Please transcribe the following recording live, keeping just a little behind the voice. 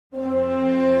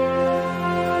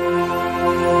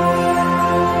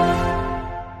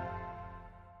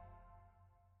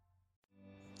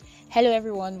Hello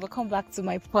everyone, welcome back to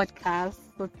my podcast.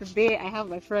 So today I have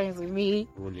my friends with me.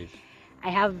 I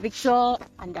have Victor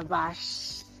and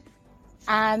Abash.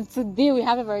 And today we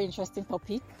have a very interesting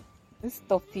topic. This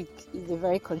topic is a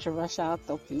very controversial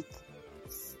topic.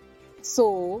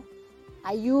 So,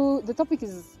 the topic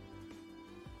is,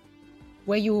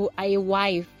 when you are a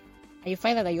wife and you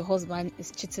find out that your husband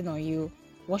is cheating on you,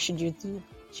 what should you do?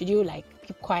 Should you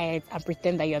keep quiet and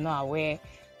pretend that you're not aware,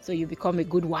 so you become a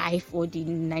good wife, or the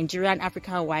Nigerian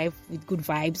African wife with good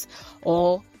vibes,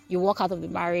 or you walk out of the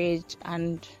marriage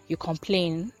and you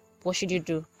complain? What should you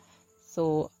do?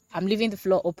 So I'm leaving the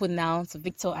floor open now to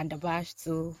Victor and Abash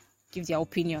to give their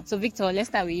opinion. So Victor, let's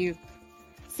start with you.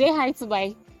 Say hi to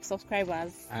my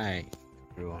subscribers. Hi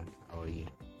everyone, how are you?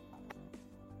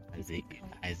 How's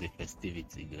the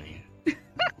festivity going?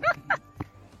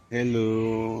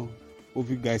 Hello. Hope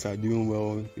you guys are doing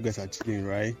well. You guys are chilling,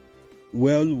 right?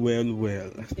 Well.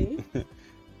 Okay.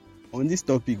 On this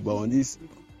topic, but on this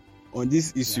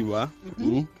issue, on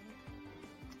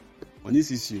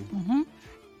this issue,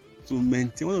 to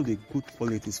maintain, one of the good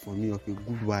qualities for me of a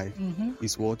good wife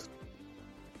is what?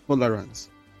 Tolerance.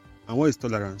 And what is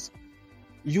tolerance?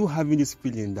 You having this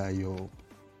feeling that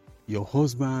your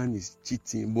husband is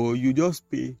cheating, but you just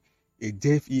pay a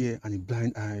deaf ear and a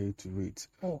blind eye to it.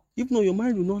 If not, your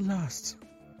marriage will not last.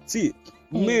 See,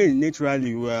 men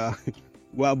naturally were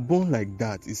born like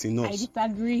that. It's enough. I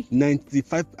disagree.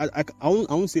 95. I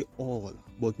won't say all,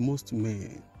 but most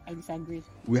men. I disagree.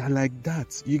 We are like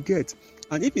that. You get,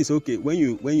 and if it's okay when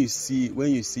you see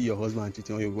your husband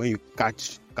cheating on you, when you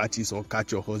catch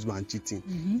your husband cheating,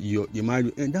 you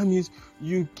marry, and that means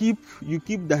you keep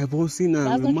divorcing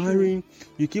and remarrying.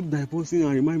 You keep divorcing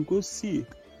and remarrying, because see,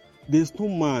 there's no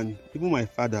man, even my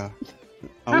father,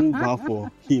 I won't vow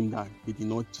for him that he did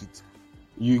not cheat.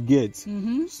 You get.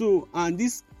 So, and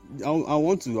this, I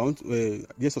want to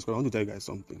yes, I want to tell you guys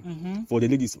something. For the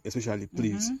ladies especially,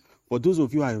 please. For those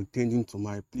of you who are intending to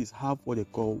marry, please have what they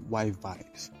call wife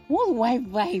vibes. What wife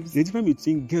vibes? The difference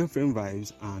between girlfriend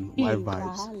vibes and wife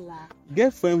vibes.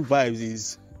 Girlfriend vibes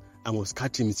is, I must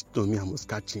catch him, he's cheating on me, I must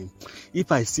catch him.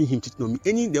 If I see him cheating on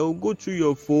me, they will go through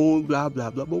your phone, blah, blah,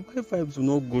 blah. But wife vibes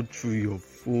will not go through your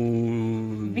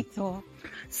phone. Victor.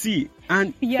 See,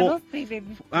 and I'll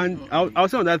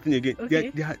say on that thing again.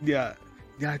 Okay. There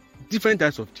are different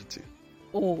types of cheating.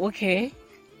 Oh, okay.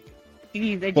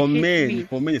 Please, for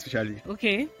men especially.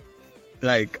 Okay.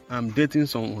 Like, I'm dating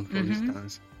someone, for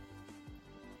instance.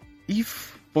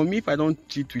 If I don't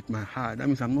cheat with my heart, that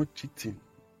means I'm not cheating.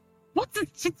 What is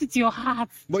cheat with your heart?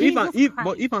 But if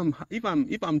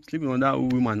I'm sleeping on that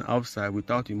woman outside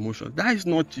without emotion, that is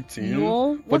not cheating.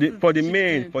 No. For the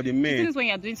men. Cheating is when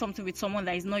you're doing something with someone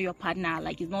that is not your partner,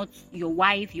 like it's not your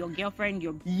wife, your girlfriend,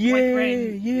 your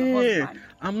boyfriend, your husband.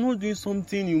 I'm not doing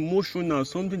something emotional,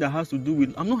 something that has to do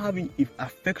with, I'm not having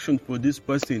affection for this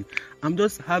person. I'm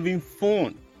just having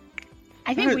fun.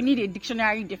 I think we need a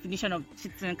dictionary definition of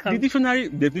cheating. The dictionary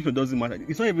definition doesn't matter.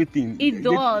 It's not everything. It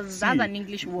does. That's an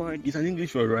English word. It's an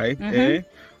English word, right?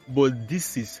 But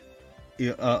this is,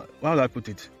 how do I put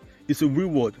it? It's a real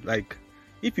word. Like,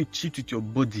 if you cheat with your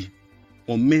body,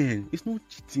 for men, it's not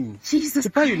cheating. Jesus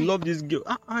Christ. You love this girl.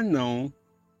 Now.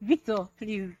 Victor,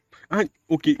 please.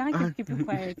 Okay. Can't keep it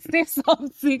quiet. Say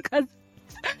something, because...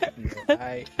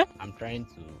 I'm trying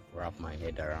to wrap my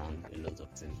head around a lot of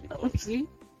things, because... Okay.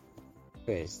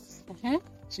 First,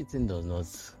 cheating does not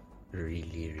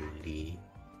really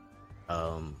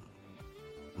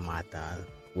matter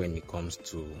when it comes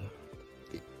to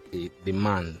the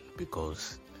man,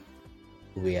 because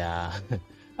we are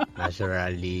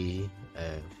naturally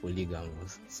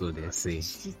polygamous, so they say.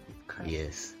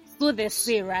 Yes. So they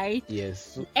say, right?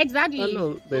 Yes. Exactly.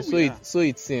 No, but so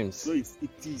it seems. So it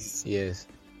is. Yes.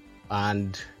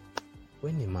 And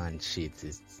when a man cheats,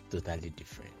 it's totally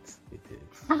different.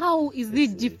 How is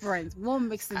it different? What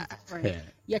makes it different?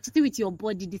 You're cheating with your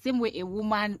body the same way a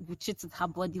woman would cheat with her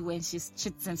body when she's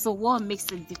cheating. So what makes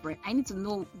it different? I need to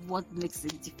know what makes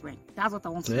it different. That's what I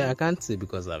want to know. I can't say,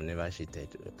 because I've never cheated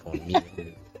for me.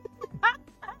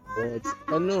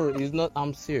 But no, it's not.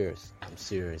 I'm serious.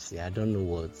 Yeah, I don't know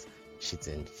what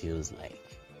cheating feels like.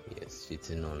 Yes,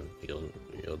 cheating on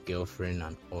your girlfriend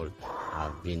and all.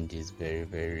 I've been this very,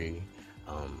 very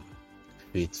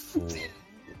faithful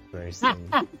person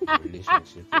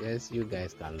relationship. Yes, you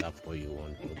guys can laugh all you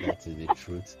want, but that is the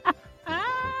truth.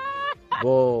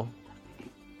 But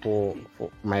for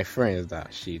my friends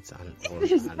that cheat and all,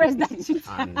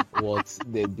 and what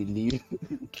they believe,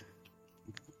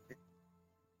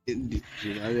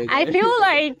 I feel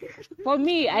like, for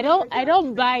me, I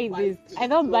don't buy this.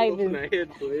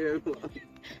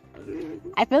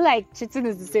 I feel like cheating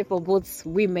is the same for both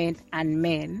women and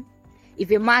men. If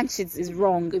a man cheats, is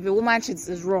wrong. If a woman cheats,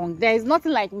 is wrong. There is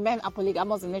nothing like men are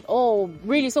polygamous in nature. Oh,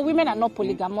 really? So women are not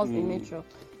polygamous in nature?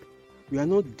 We are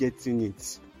not getting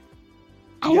it.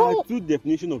 I There are don't. two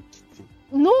definitions of cheating.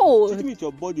 No. Cheating with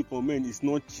your body for men is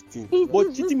not cheating, It's but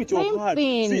the cheating with your same heart.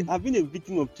 thing. See, I've been a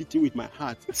victim of cheating with my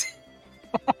heart,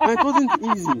 and it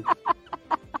wasn't easy.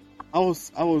 I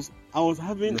was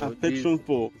having affection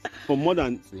for more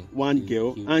than one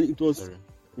girl, and it was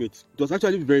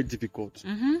actually very difficult.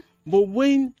 Mm-hmm. But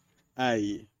when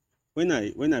I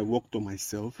worked on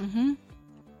myself, Mm-hmm.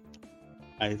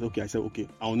 I said, okay,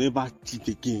 I'll never cheat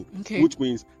again. Okay. Which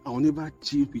means I'll never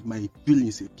cheat with my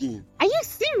feelings again. Are you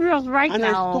serious right And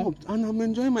now? I stopped, and I'm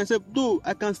enjoying myself. Though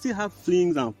I can still have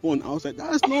flings and fun outside.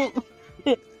 That's not.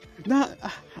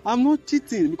 I'm not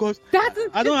cheating because That is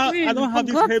I don't have for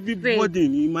this God's heavy sake.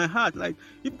 burden in my heart. Like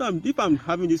if I'm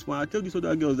having this one, I tell these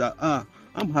other girls that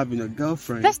I'm having a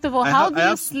girlfriend. First of all, how do you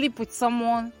have, sleep with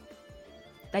someone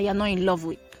that you're not in love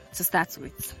with to start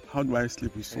with? how do I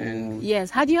sleep with someone? Yes.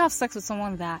 How do you have sex with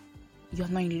someone that you're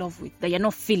not in love with, that you're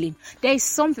not feeling? There is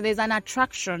something, there's an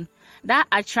attraction. That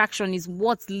attraction is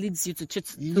what leads you to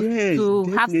cheat, Yes, to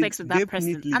have sex with that person.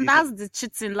 definitely. And that's the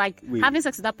cheating. Like, Wait. having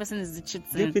sex with that person is the cheating.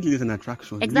 Definitely, there's an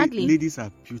attraction. Exactly. Ladies are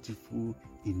beautiful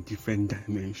in different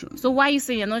dimensions. So why are you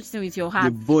saying you're not cheating with your heart?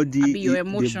 The body, Abi your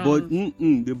emotions.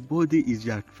 the body is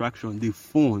the attraction, the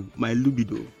fun, my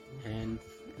libido. And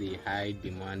the high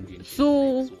demanding.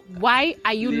 So why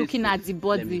are you Listen, looking at the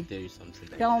Let me body? tell you something.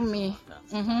 Tell me. About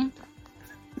that. Mm-hmm.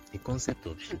 The concept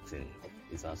of cheating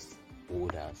is as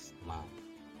old as man.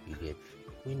 You get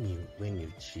when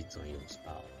you cheat on your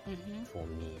spouse. Mm-hmm. For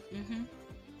me, Mm-hmm.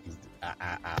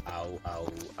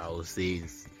 I will say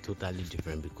it's totally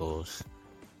different because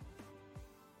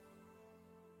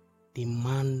the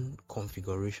man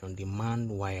configuration, the man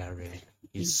wiring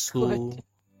is so God.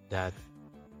 that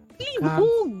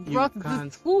Who brought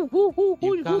this? Who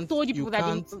told you people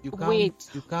that you wait?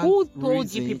 Who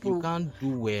told you people? You can't do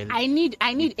well. I need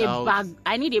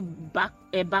without-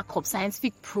 a backup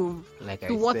scientific proof Like to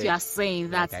I what said, you are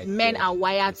saying, like that I men said, are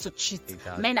wired to cheat.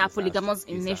 exactly, Men are polygamous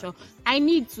in exactly. nature. I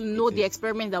need to know It the is-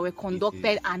 experiments that were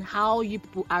conducted and how you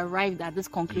people arrived at this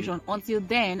conclusion. Until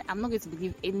then, I'm not going to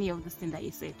believe any of this thing that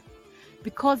you said,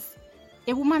 because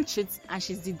a woman cheats and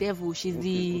she's the devil, she's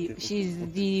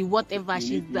the whatever,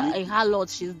 she's a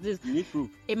harlot, she's this. You need proof.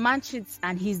 A man cheats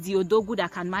and he's the odogu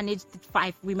that can manage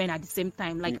 5 women at the same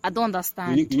time. Like, I don't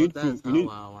understand. You need That's proof. You need,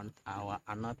 how our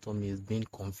anatomy is being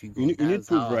configured. you need That's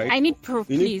proof, how- right? I need proof,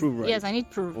 You need please. proof, right? Yes, I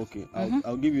need proof. Okay, Mhm.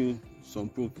 I'll give you some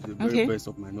proof to the very Okay. best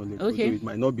of my knowledge. Okay. Although it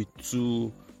might not be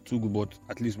too good, but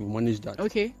at least we'll manage that.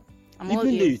 Okay. I'm all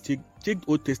Even though you ears. take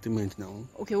Old Testament now,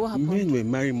 Okay, what happened? men were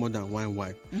marrying more than one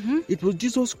wife. Mm-hmm. It was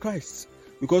Jesus Christ,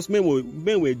 because men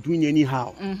were doing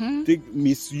anyhow, Mm-hmm.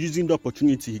 misusing the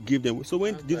opportunity he gave them. So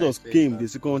when That's Jesus why I said came that. the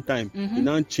second time, Mhm. he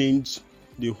now changed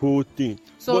the whole thing.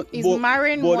 So is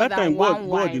marrying but more that than time, one God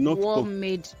wife did not what stop.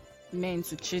 made men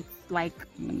to cheat? Like,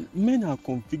 Men are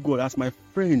configured, as my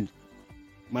friend,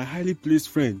 my highly placed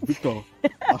friend Victor,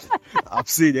 I've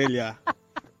said earlier.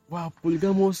 Wow,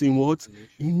 polygamous in what?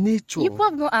 In nature. you people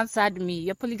have not answered me.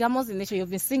 You're polygamous in nature. You've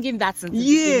been singing that since the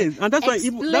Yes, beginning. and that's why.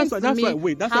 Explain That's to why. me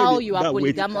Wait, that's how why. you are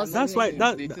polygamous That's in why.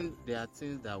 nature. There are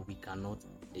things that we cannot,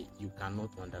 you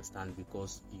cannot understand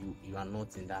because you are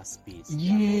not in that space.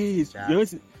 You are not in Yes. that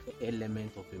Yes.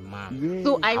 element of a man. Yes.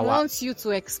 So I Our- want you to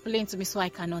explain to me so I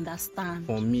can understand.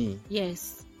 For me,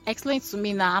 Yes. Explain to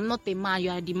me now. I'm not a man.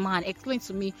 You are the man. Explain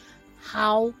to me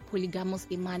how polygamous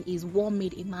a man is. What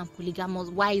made a man polygamous?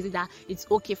 Why is it that it's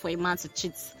okay for a man to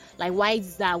cheat? Like, why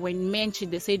is that when men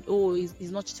cheat, they say, oh,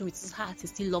 he's not cheating with his heart. He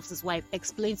still loves his wife.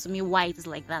 Explain to me why it is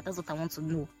like that. That's what I want to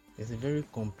know. it's a very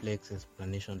complex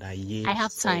explanation that yes, I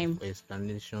have time.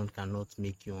 Explanation cannot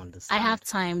make you understand. I have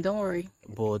time. Don't worry.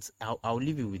 But I'll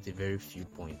leave you with a very few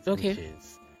points. Okay. Which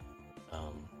is,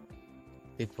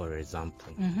 take for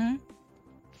example, Mm-hmm.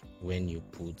 when you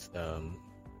put a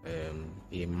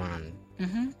man,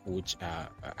 Mm-hmm. which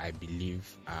I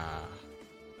believe are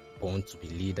born to be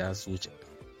leaders, which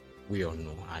we all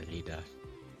know are leaders.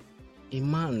 A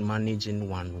man managing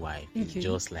one wife Okay. is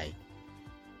just like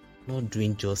not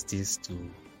doing justice to.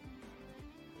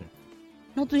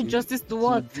 Not doing justice to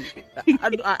what?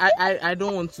 I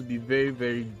don't want to be very,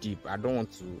 very deep. I don't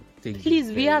want to take. Please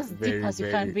this be very, as deep very, as you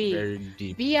very, can be. Very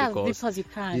deep. Be as because deep as you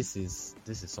can. This is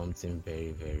something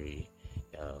very, very.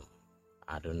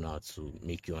 I don't know how to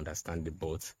make you understand it,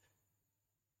 but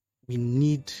we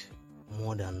need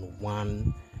more than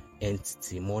one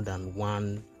entity, more than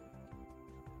one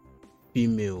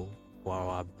female for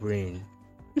our brain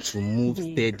to move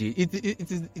steady. It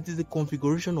is the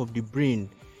configuration of the brain,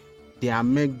 the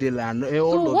amygdala, and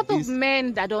all So of what this. of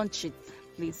men that don't cheat,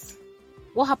 please?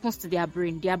 What happens to their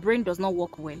brain? Their brain does not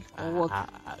work well, or what?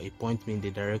 It points me in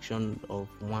the direction of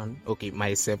one. Okay,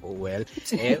 myself. Well,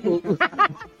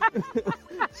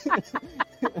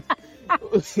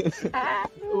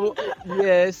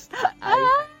 yes,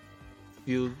 I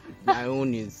feel my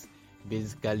own is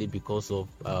basically because of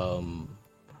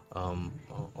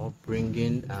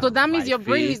upbringing. So that means my your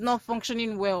brain faith. is not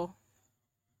functioning well.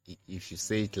 If you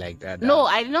say it like that. No,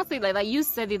 I did not say it like that. You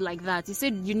said it like that. You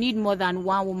said you need more than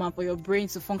one woman for your brain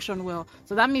to function well.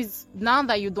 So that means now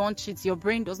that you don't cheat, your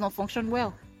brain does not function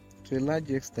well. To a large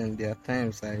extent, there are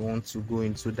times I want to go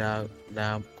into that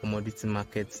commodity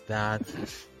market, that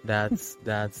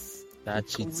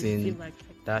cheating,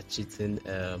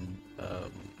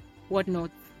 What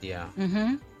not? yeah.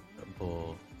 Mm-hmm.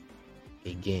 But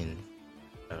again,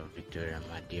 Victoria,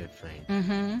 my dear friend,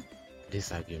 Mm-hmm.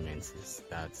 this argument is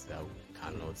that we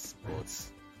cannot support.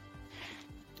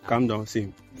 Calm down.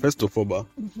 See, first of all,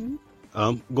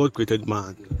 God created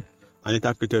man, and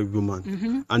later created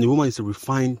woman, and the woman is a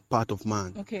refined part of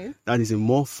man. Okay. That is a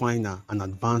more finer and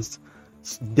advanced,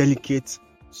 delicate,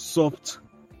 soft,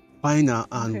 finer,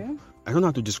 and Okay. I don't know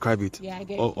how to describe it. Yeah, I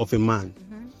get of a man.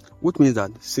 Which means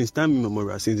that since time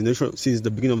immemorial, since the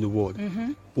beginning of the world,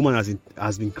 woman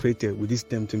has been created with this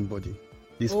tempting body,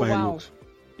 this fine wow. looks.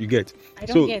 You get? I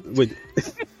don't get. Wait,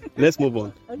 let's move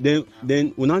on.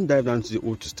 Then we'll now dive down to the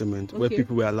Old Testament, where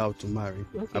people were allowed to marry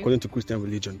according to Christian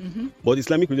religion. But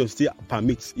Islamic religion still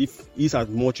permits, if it's as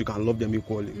much, you can love them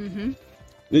equally. In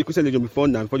the Christian religion, before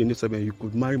the New Testament, you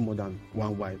could marry more than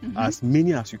one wife, as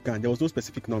many as you can. There was no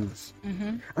specific numbers.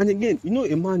 And again,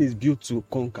 a man is built to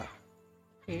conquer.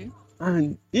 Okay.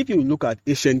 And if you look at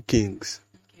ancient kings,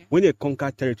 when they conquer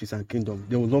territories and kingdoms,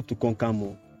 they would love to conquer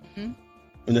more.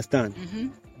 Understand?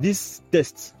 This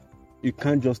test, you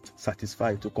can't just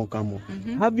satisfy to conquer more.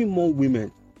 Having more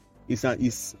women is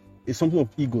something of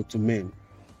ego to men.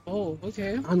 Oh,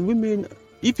 okay. And women,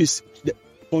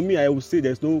 for me, I would say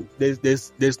there's no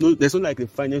like the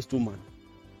finest woman.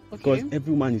 Because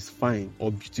every man is fine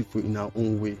or beautiful in our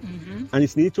own way. And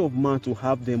it's nature of man to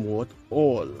have them what?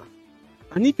 All.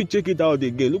 And if you check it out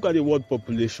again, look at the world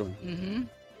population.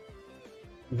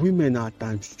 Women are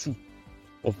times 2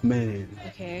 of men.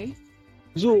 Okay.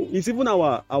 So it's even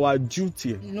our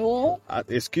duty, No.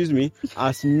 excuse me,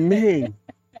 as men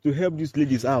to help these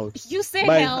ladies out. You say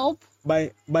by, help.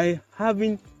 By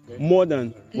having more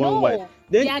than one wife.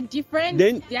 They are different.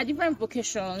 They are different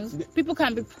vocations. People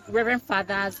can be reverend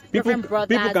fathers, reverend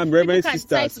brothers. People can be reverend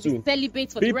sisters to too.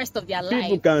 Celebrate for the rest of their life.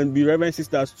 People can be reverend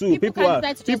sisters too. People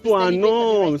are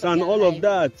nuns and all of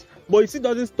that. But it still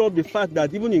doesn't stop the fact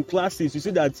that even in classes, you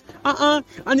see that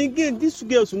and again, these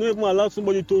girls will not even allow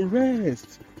somebody to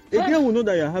rest. A girl will know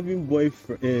that you're having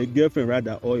girlfriend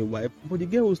rather, or a wife, but the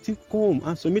girl will still come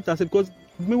and submit herself, because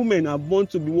women are born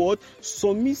to be what?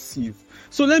 Submissive.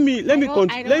 So let me go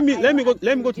to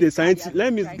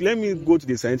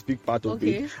the scientific part of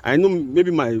it. I know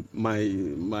maybe my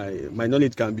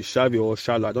knowledge can be shabby or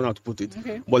shallow. I don't know how to put it.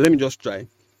 But let me just try.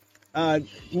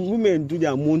 Women do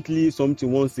their monthly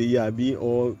something once a year,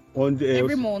 or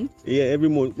every month. Yeah, every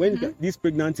month. When these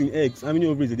pregnant eggs, how many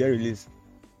ovaries did they release?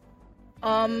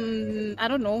 I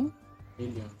don't know.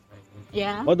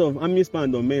 Yeah. What of how many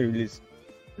sperm do men release?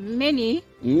 Many.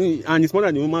 And it's more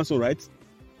than the woman's own, right?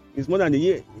 It's more than a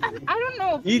year. I don't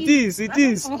know. Please. It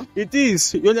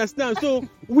is. You understand? So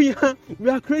we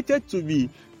are created to be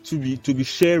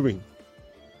sharing.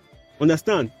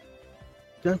 Understand?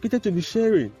 We are created to be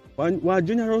sharing. We are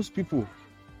generous people.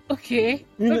 Okay.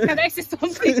 So can I say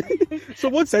something? So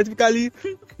both scientifically,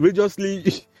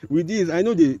 religiously, with this, I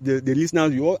know the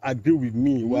listeners, you all agree with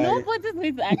me. Why? Nobody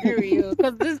needs to agree with you,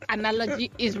 because this analogy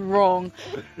is wrong.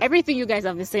 Everything you guys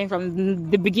have been saying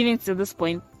from the beginning to this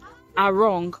point are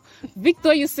wrong.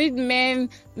 Victor, you said men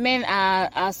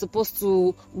are supposed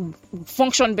to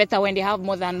function better when they have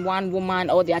more than one woman,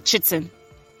 or they are cheating.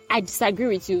 I disagree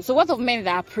with you. So what of men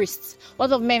that are priests?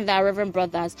 What of men that are reverend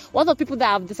brothers? What of people that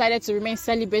have decided to remain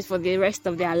celibate for the rest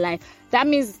of their life? That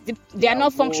means they are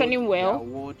not functioning well. Their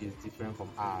world is different from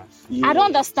ours. Yeah. I don't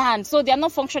understand. So they are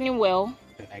not functioning well.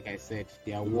 Like I said,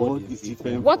 their world is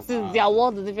different. What is their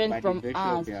world different from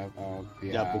ours? Their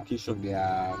vocation,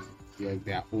 their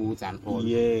oaths and all.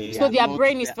 Yeah. So their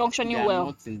brain is functioning well.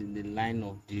 Not in the line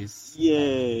of this.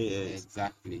 Yes.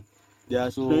 Exactly. They are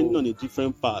trending on a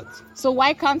different path. So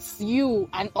why can't you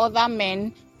and other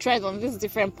men tread on this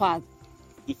different path?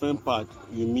 different part,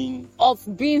 you mean?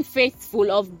 Of being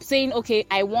faithful, of saying, okay,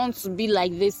 I want to be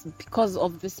like this because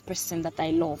of this person that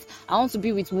I love. I want to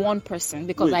be with one person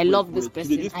because I love this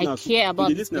person. I care about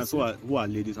the this listeners person. who are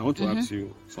ladies, I want to ask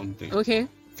you something. Okay.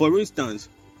 For instance,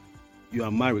 you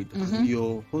are married, and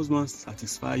your husband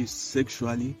satisfies you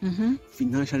sexually,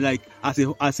 financially, like as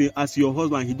your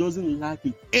husband, he doesn't lack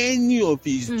in any of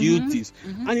his duties,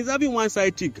 and he's having one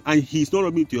side chick, and he's not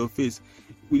rubbing it to your face.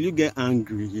 Will you get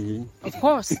angry? Of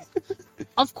course.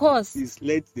 Of course. Please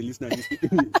let the listeners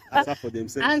answer for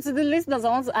themselves. And to the listeners, I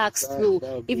want to ask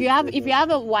too: if you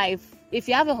have a wife, if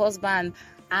you have a husband,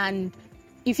 and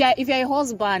if you're a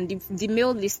husband, the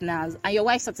male listeners, and your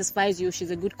wife satisfies you,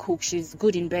 she's a good cook, she's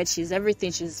good in bed, she's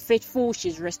everything, she's faithful,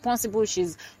 she's responsible,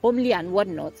 she's homely and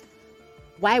whatnot,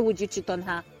 why would you cheat on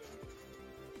her?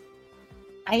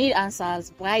 I need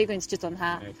answers. Why are you going to cheat on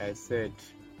her? Like I said,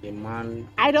 a man.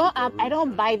 I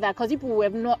don't buy that, because people were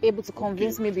not able to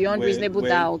convince me beyond reasonable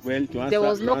doubt. There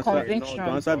was no conviction. To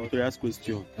answer Victoria's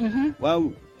question,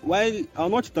 well, I'll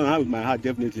not cheat on her with my heart,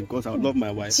 definitely, because I love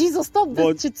my wife. Jesus, stop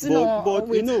this cheating on but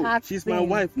with you know, heart she's thing. my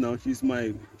wife now. She's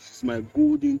my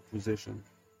golden possession,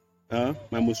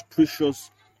 my most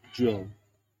precious jewel.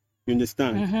 You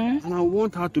understand? And I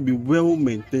want her to be well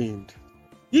maintained.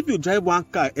 If you drive one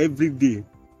car every day,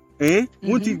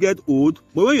 won't it get old?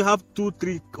 But when you have 2,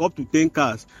 3, up to 10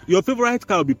 cars, your favorite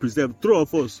car will be preserved. 3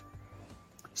 of us.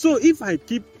 So if I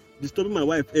keep disturbing my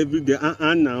wife every day,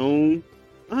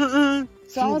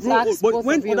 So I want to ask but both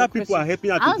when of you other a people are question. helping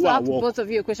her I want to to go ask and work, both of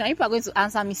you a question. If you are going to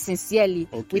answer me sincerely,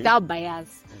 without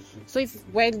bias. So if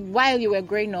while you were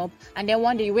growing up, and then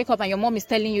one day you wake up and your mom is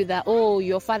telling you that, oh,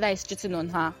 your father is cheating on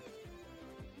her,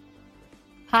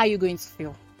 how are you going to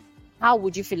feel? How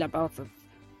would you feel about it?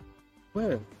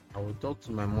 Well, I will talk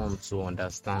to my mom to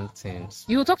understand things.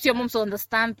 You will talk to your mom to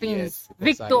understand things. Yes,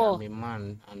 because Victor, I am a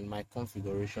man, and my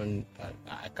configuration,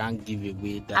 I can't give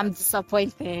away that. I'm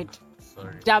disappointed.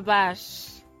 Sorry.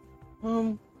 Jabash.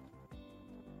 I'll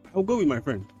go with my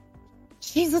friend.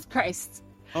 Jesus Christ.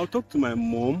 I'll talk to my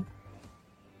mom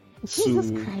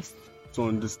Jesus Christ. to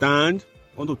understand,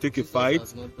 want to take a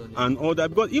fight, and all that.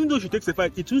 Because even though she takes a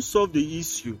fight, it will solve the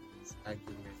issue.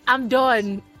 I'm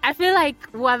done. I feel like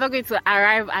we're not going to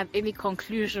arrive at any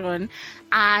conclusion.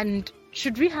 And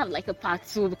should we have like a part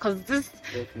 2? Because this,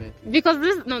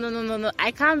 no.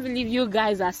 I can't believe you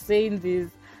guys are saying this.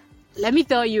 Let me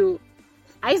tell you,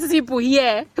 I used to see people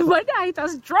here, but now it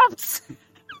has dropped.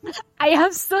 I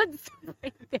am so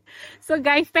disappointed. So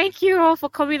guys, thank you all for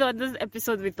coming on this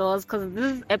episode with us, because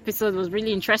this episode was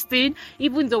really interesting,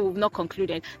 even though we've not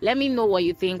concluded. Let me know what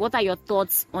you think. What are your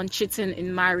thoughts on cheating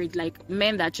in marriage, like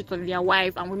men that cheat on their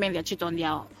wife and women that cheat on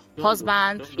their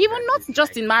husband, even not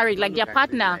just in marriage, like their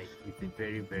partner?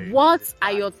 What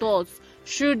are your thoughts?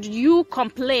 Should you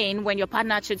complain when your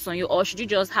partner cheats on you, or should you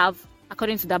just have,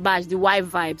 according to the badge, the wife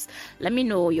vibes? Let me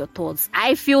know your thoughts.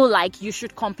 I feel like you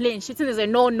should complain. Cheating is a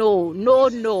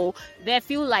no. They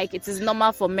feel like it is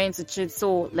normal for men to cheat.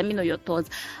 So let me know your thoughts.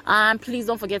 Please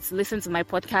don't forget to listen to my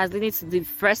podcast. Listen to the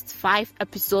first 5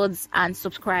 episodes and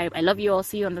subscribe. I love you all.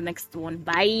 See you on the next one.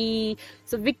 Bye.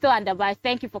 So Victor and Dabai,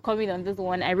 thank you for coming on this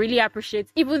one. I really appreciate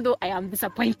it, even though I am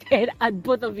disappointed at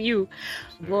both of you.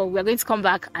 But we're going to come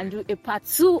back and do a part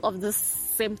 2 of this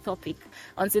same topic.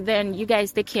 Until then, you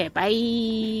guys take care.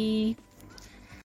 Bye.